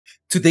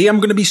Today I'm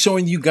going to be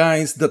showing you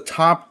guys the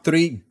top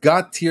 3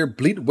 God tier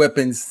bleed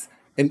weapons,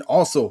 and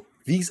also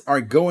these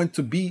are going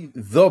to be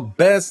the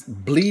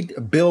best bleed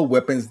build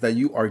weapons that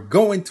you are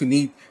going to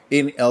need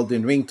in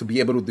Elden Ring to be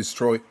able to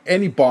destroy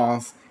any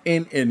boss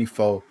and any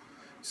foe.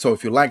 So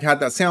if you like how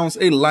that sounds,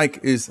 a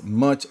like is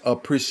much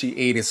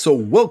appreciated. So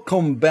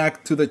welcome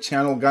back to the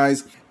channel,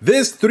 guys.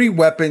 These 3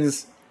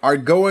 weapons are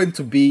going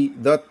to be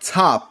the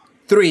top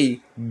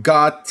 3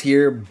 God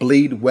tier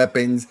bleed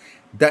weapons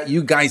that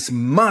you guys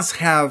must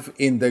have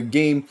in the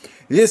game.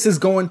 This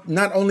is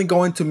not only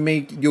going to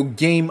make your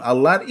game a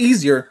lot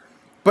easier,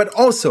 but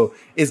also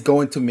is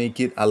going to make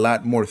it a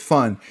lot more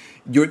fun.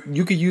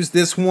 You could use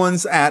this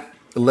ones at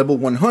level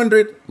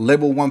 100,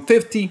 level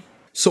 150.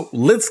 So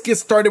let's get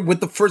started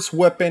with the first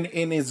weapon,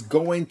 and it's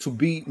going to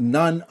be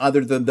none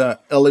other than the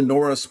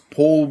Eleonora's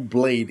Pole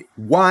Blade.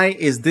 Why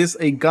is this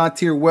a God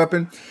tier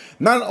weapon?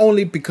 Not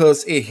only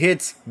because it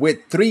hits with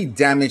 3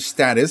 damage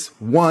status.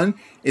 1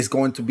 is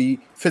going to be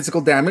physical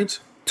damage,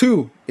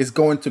 2 is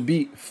going to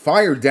be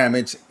fire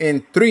damage,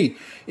 and 3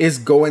 is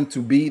going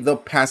to be the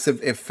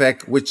passive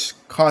effect, which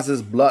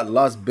causes blood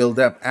loss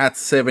buildup at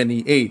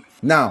 78.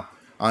 Now,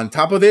 on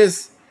top of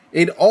this,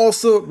 it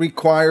also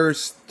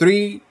requires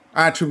 3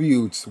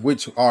 attributes,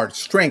 which are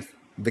strength,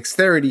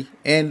 dexterity,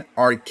 and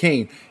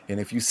arcane. And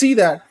if you see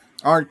that,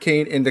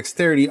 arcane and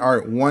dexterity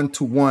are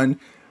 1-to-1,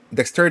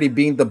 dexterity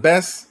being the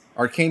best,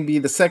 arcane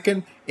being the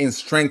second, and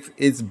strength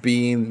is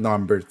being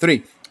number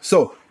 3.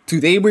 So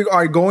today we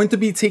are going to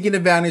be taking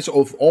advantage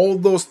of all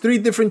those 3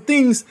 different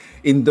things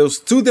in those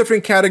 2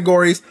 different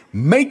categories,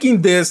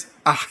 making this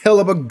a hell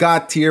of a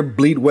God tier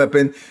bleed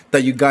weapon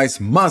that you guys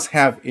must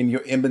have in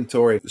your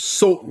inventory.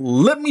 So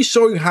let me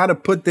show you how to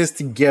put this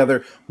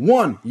together.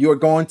 1, you are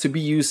going to be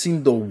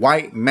using the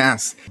white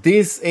mask.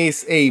 This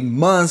is a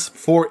must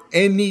for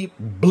any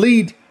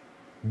bleed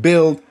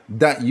build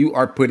that you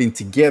are putting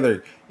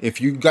together.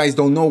 If you guys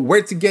don't know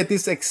where to get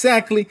this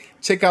exactly,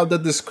 check out the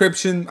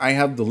description. I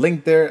have the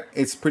link there.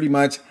 It's pretty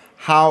much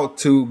how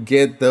to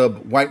get the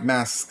white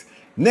mask.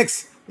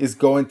 Next is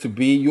going to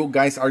be, you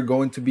guys are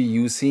going to be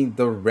using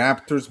the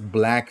Raptor's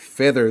Black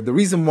Feather. The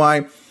reason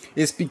why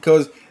is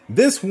because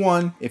this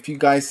one, if you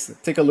guys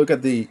take a look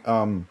at the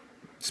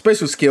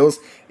special skills,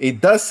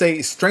 it does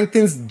say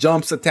strengthens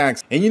jumps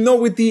attacks. And you know,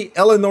 with the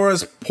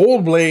Eleonora's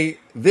Pole Blade,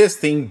 this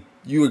thing,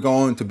 you are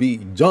going to be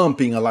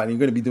jumping a lot. You're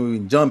going to be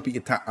doing jumpy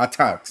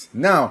attacks.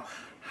 Now,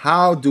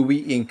 how do we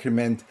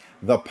increment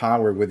the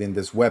power within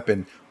this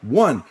weapon?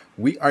 1,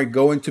 we are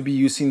going to be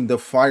using the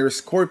Fire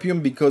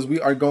Scorpion because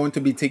we are going to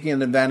be taking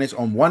an advantage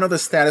on one of the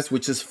status,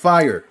 which is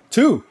fire.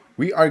 2,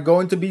 we are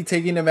going to be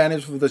taking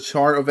advantage of the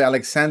Char of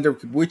Alexander,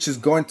 which is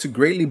going to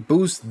greatly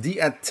boost the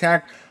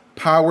attack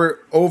power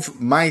of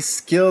my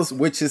skills,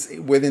 which is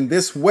within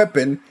this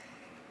weapon.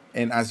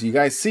 And as you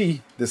guys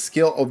see, the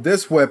skill of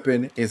this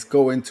weapon is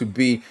going to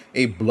be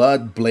a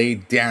Blood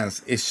Blade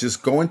Dance. It's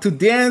just going to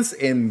dance,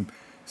 and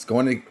it's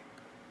going to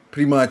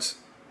pretty much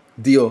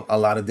deal a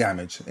lot of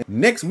damage.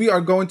 Next, we are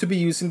going to be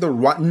using the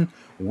Rotten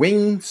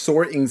Wing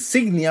Sword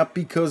Insignia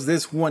because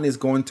this one is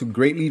going to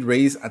greatly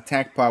raise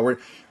attack power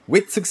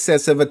with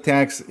successive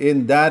attacks,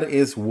 and that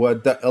is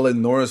what the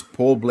Eleonora's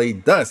Pole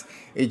Blade does.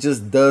 It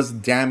just does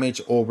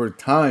damage over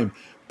time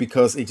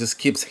because it just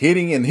keeps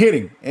hitting and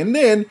hitting. And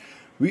then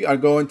we are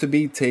going to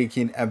be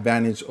taking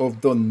advantage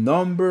of the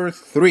number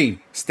 3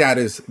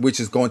 status, which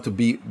is going to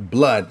be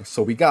blood.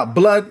 So we got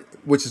blood,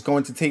 which is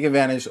going to take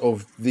advantage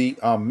of the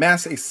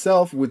mask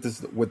itself with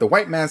the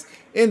white mask,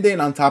 and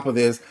then on top of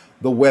this,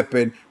 the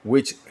weapon,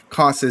 which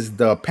causes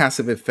the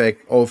passive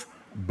effect of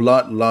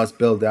blood loss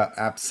buildup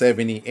at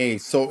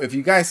 78. So if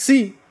you guys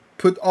see,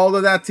 put all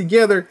of that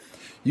together,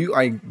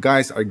 you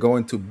guys are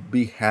going to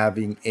be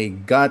having a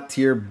God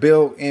tier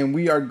build, and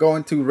we are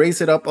going to raise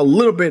it up a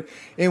little bit,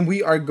 and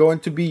we are going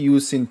to be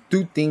using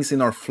 2 things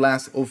in our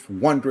Flask of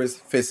Wondrous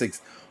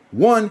Physics.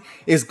 1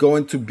 is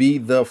going to be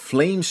the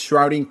Flame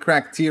Shrouding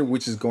Crack tier,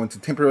 which is going to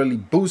temporarily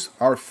boost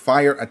our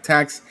fire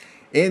attacks,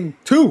 and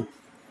 2,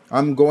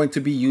 I'm going to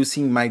be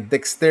using my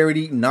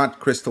Dexterity Not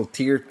Crystal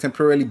tier,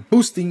 temporarily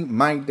boosting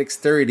my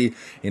dexterity.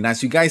 And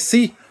as you guys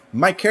see,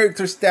 my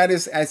character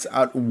status is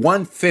at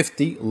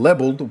 150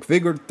 leveled,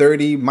 Vigor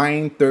 30,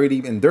 Mind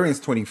 30, Endurance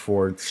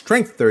 24,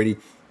 Strength 30,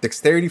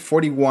 Dexterity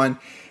 41,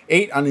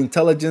 8 on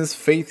Intelligence,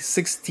 Faith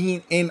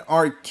 16, and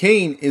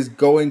Arcane is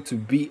going to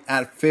be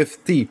at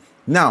 50.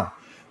 Now,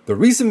 the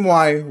reason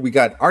why we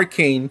got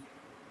Arcane,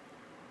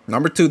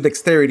 number 2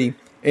 Dexterity,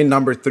 and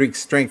number 3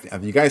 Strength,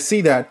 if you guys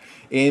see that,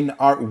 in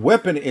our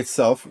weapon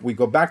itself, we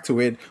go back to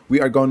it,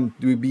 we are going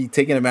to be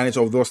taking advantage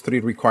of those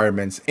 3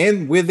 requirements.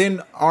 And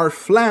within our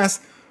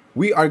flask,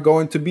 we are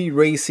going to be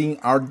raising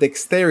our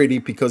dexterity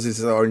because this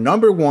is our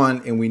number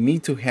 1, and we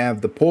need to have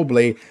the pole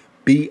blade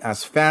be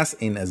as fast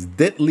and as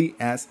deadly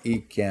as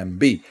it can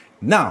be.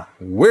 Now,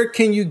 where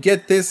can you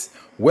get this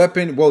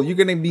weapon? Well, you're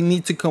going to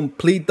need to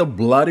complete the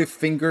Bloody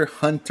Finger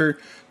Hunter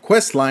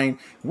quest line,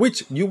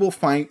 which you will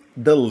find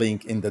the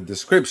link in the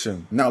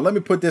description. Now, let me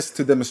put this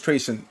to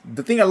demonstration.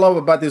 The thing I love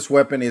about this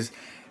weapon is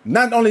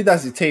not only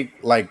does it take,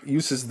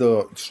 uses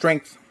the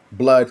strength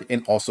blood,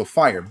 and also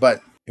fire.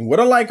 But and what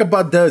I like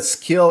about the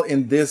skill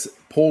in this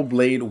pole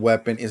blade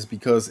weapon is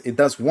because it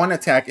does one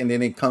attack and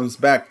then it comes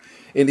back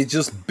and it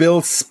just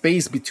builds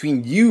space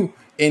between you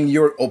and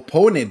your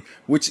opponent,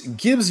 which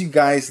gives you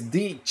guys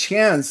the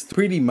chance to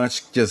pretty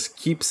much just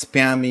keep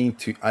spamming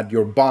to at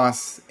your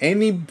boss.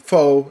 Any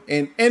foe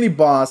and any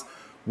boss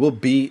will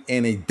be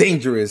in a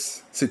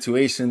dangerous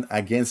situation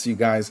against you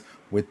guys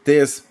with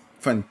this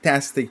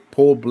fantastic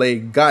pole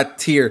blade god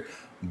tier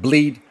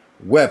bleed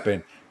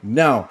weapon.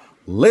 Now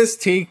let's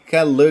take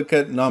a look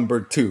at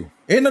number 2.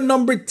 And the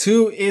number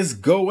 2 is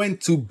going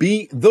to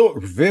be the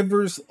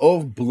Rivers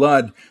of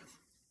Blood.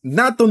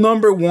 Not the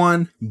number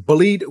 1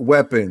 bleed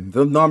weapon,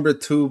 the number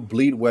 2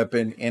 bleed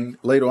weapon. And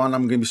later on,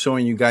 I'm going to be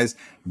showing you guys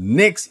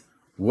next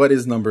what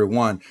is number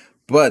 1.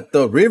 But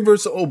the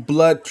Rivers of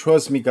Blood,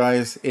 trust me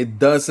guys, it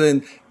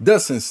doesn't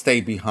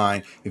stay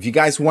behind. If you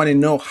guys want to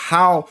know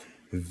how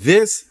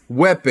this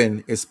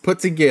weapon is put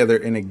together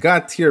in a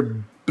god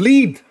tier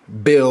bleed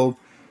build,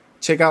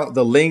 check out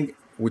the link,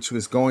 which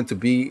is going to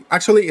be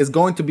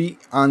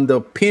on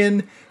the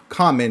pin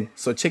comment.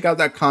 So check out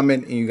that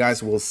comment and you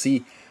guys will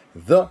see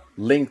the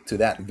link to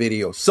that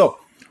video. So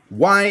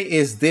why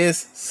is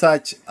this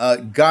such a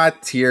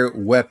god tier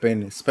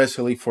weapon,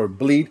 especially for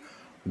bleed?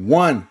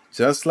 One,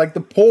 just like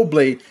the pole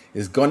blade,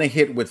 is gonna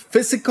hit with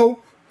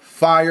physical,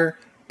 fire,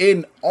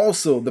 and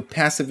also the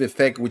passive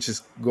effect, which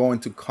is going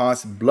to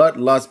cause blood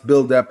loss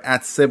buildup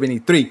at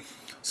 73.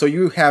 So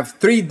you have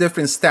 3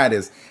 different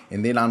status,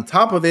 and then on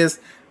top of this,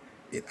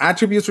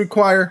 attributes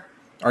required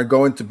are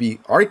going to be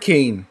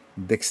arcane,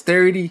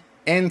 dexterity,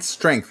 and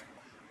strength.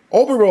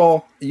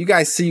 Overall, you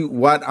guys see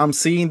what I'm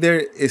seeing there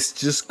is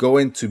just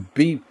going to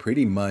be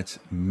pretty much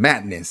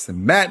madness.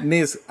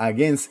 Madness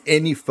against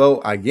any foe,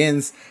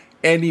 against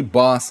any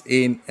boss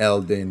in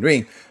Elden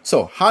Ring.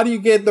 So how do you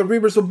get the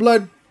Rivers of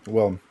Blood?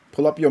 Well,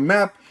 pull up your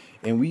map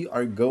and we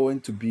are going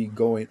to be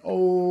going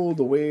all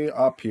the way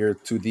up here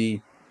to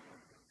the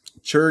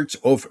Church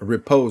of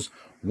Repose.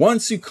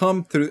 Once you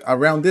come through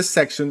around this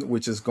section,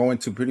 which is going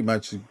to pretty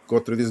much go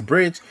through this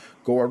bridge,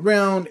 go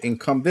around and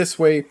come this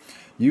way,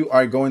 you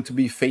are going to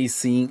be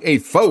facing a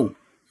foe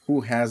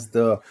who has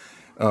the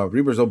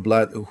Rivers of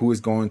Blood, who is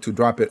going to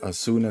drop it as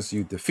soon as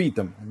you defeat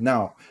them.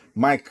 Now,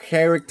 my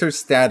character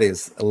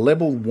status,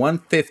 level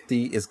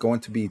 150, is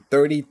going to be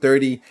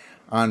 30-30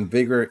 on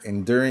Vigor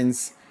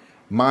Endurance.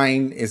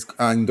 Mine is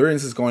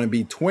endurance is going to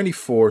be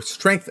 24,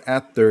 strength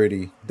at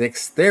 30,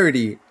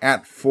 dexterity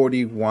at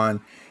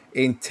 41,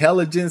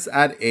 intelligence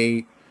at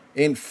 8,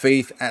 and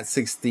faith at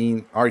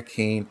 16,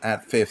 arcane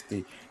at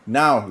 50.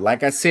 Now,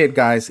 like I said,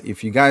 guys,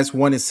 if you guys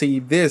want to see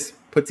this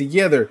put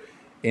together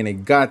in a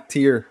god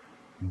tier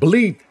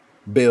bleed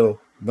build,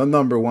 the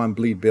number 1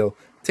 bleed build,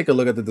 take a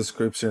look at the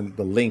description.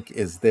 The link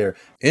is there.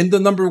 And the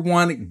number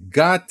 1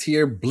 god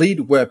tier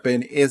bleed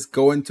weapon is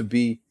going to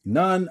be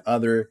none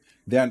other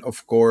than,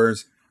 of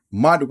course,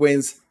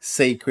 Modwin's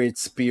Sacred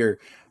Spear.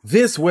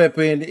 This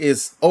weapon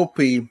is OP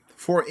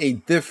for a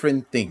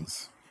different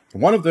things.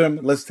 One of them,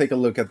 let's take a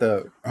look at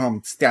the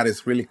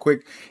status really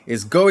quick,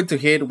 is going to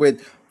hit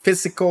with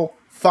physical,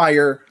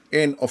 fire,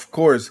 and of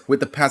course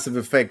with the passive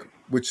effect,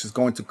 which is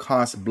going to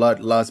cause blood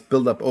loss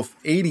buildup of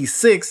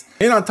 86.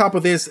 And on top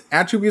of this,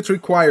 attributes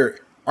require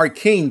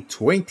arcane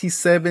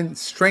 27,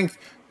 strength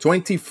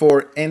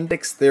 24, and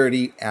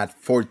dexterity at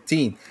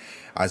 14.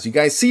 As you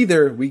guys see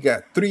there, we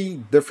got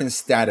 3 different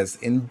status,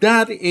 and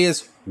that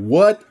is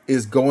what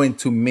is going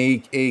to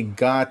make a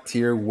god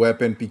tier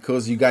weapon,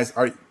 because you guys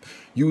are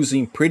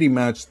using pretty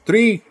much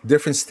 3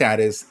 different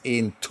status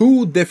in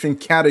 2 different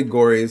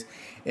categories.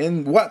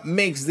 And what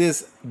makes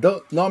this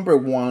the number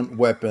 1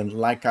 weapon,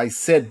 like I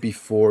said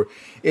before,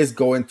 is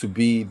going to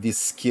be the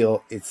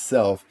skill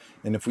itself.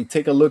 And if we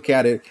take a look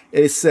at it,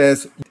 it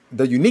says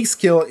the unique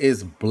skill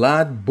is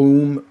Blood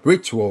Boom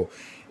Ritual.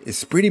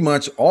 It's pretty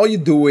much all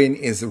you're doing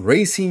is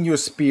raising your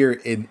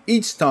spear, and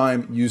each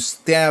time you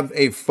stab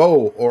a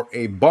foe or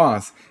a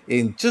boss,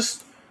 and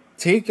just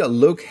take a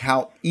look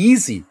how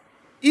easy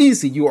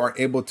you are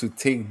able to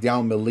take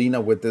down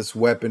Melina with this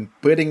weapon.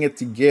 Putting it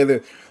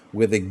together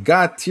with a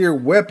god tier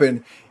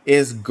weapon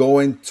is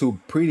going to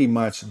pretty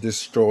much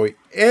destroy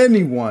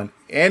anyone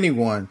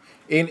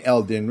in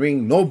Elden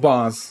Ring. No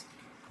boss,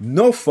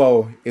 no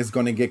foe is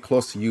going to get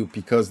close to you,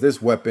 because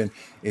this weapon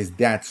is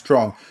that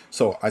strong.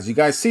 So as you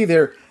guys see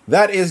there,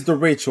 that is the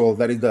ritual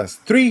that it does.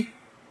 3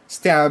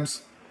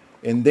 stabs,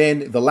 and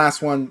then the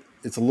last one,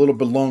 it's a little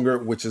bit longer,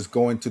 which is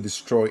going to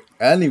destroy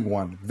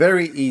anyone.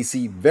 Very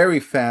easy, very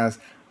fast,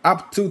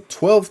 up to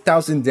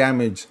 12,000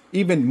 damage,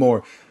 even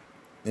more.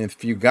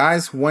 If you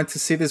guys want to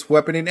see this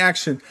weapon in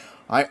action,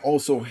 I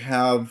also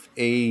have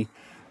a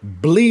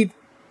bleed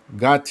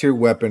god tier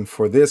weapon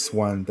for this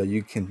one that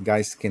you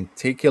guys can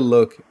take a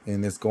look,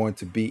 and it's going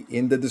to be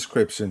in the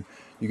description.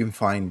 You can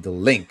find the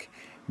link.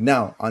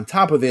 Now, on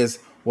top of this,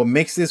 what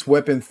makes this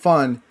weapon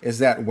fun is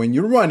that when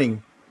you're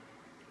running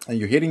and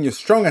you're hitting your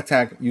strong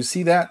attack, you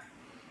see that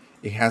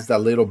it has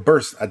that little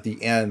burst at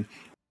the end,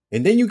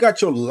 and then you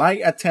got your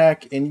light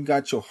attack and you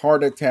got your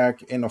hard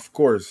attack, and of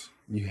course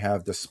you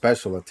have the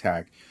special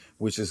attack.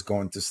 which is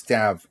going to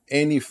stab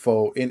any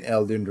foe in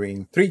Elden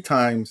Ring 3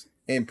 times,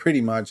 and pretty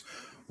much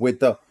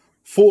with the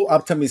full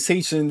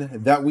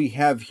optimization that we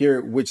have here,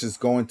 which is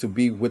going to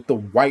be with the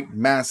white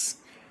mask,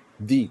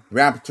 the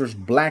Raptor's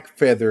black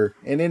feather,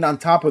 and then on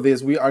top of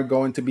this, we are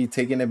going to be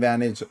taking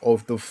advantage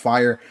of the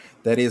fire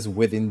that is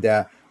within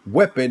that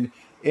weapon,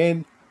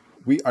 and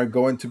we are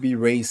going to be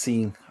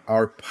raising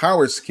our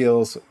power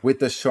skills with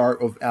the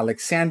Shard of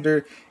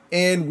Alexander,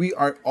 and we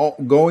are all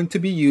going to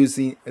be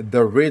using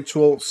the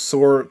Ritual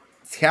Sword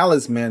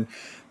Talisman,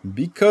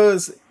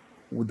 because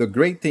the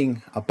great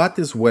thing about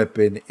this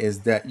weapon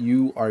is that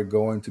you are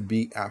going to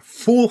be at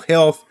full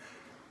health.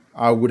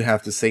 I would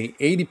have to say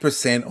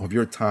 80% of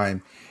your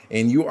time,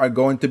 and you are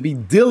going to be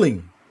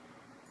dealing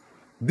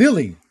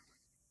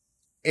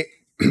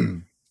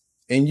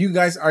and you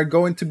guys are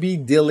going to be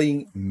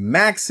dealing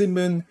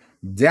maximum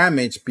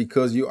damage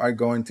because you are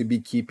going to be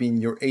keeping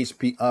your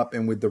HP up,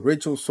 and with the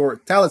Ritual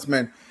Sword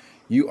Talisman,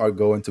 you are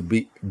going to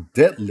be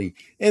deadly.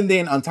 And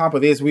then on top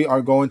of this, we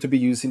are going to be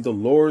using the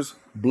Lord's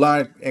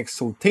Blood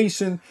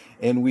Exaltation,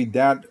 and with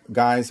that,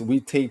 guys, we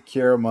take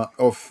care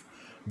of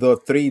the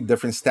 3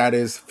 different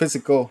status: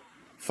 physical,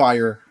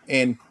 fire,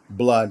 and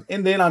blood.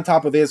 And then on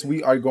top of this,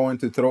 we are going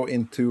to throw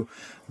into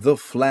the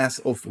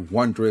Flask of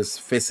Wondrous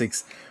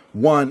Physics.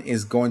 One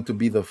is going to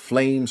be the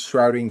Flame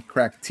Shrouding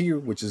Crack tier,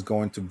 which is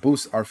going to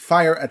boost our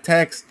fire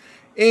attacks,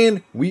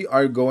 and we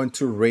are going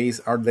to raise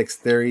our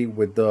dexterity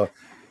with the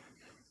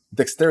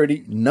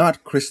Dexterity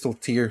Not Crystal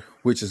tier,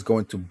 which is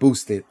going to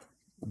boost it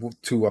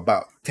to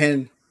about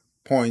 10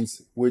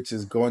 points, which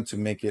is going to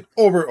make it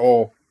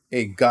overall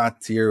a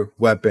God tier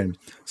weapon.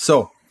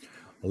 So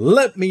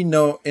let me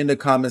know in the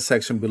comment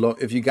section below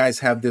if you guys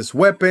have these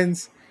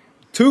weapons.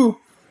 2,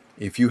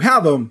 if you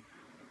have them,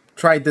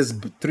 try this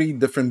 3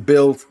 different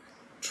builds.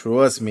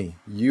 Trust me,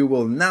 you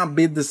will not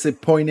be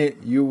disappointed.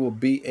 You will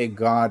be a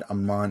god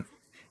among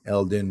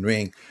Elden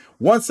Ring.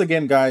 Once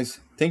again, guys,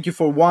 thank you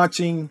for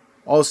watching.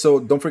 Also,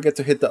 don't forget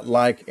to hit that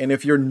like, and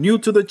if you're new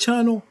to the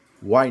channel,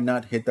 why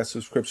not hit that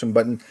subscription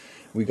button?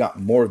 We got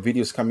more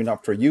videos coming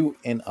up for you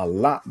and a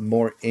lot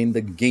more in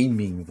the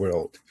gaming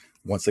world.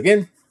 Once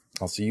again,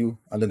 I'll see you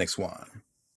on the next one.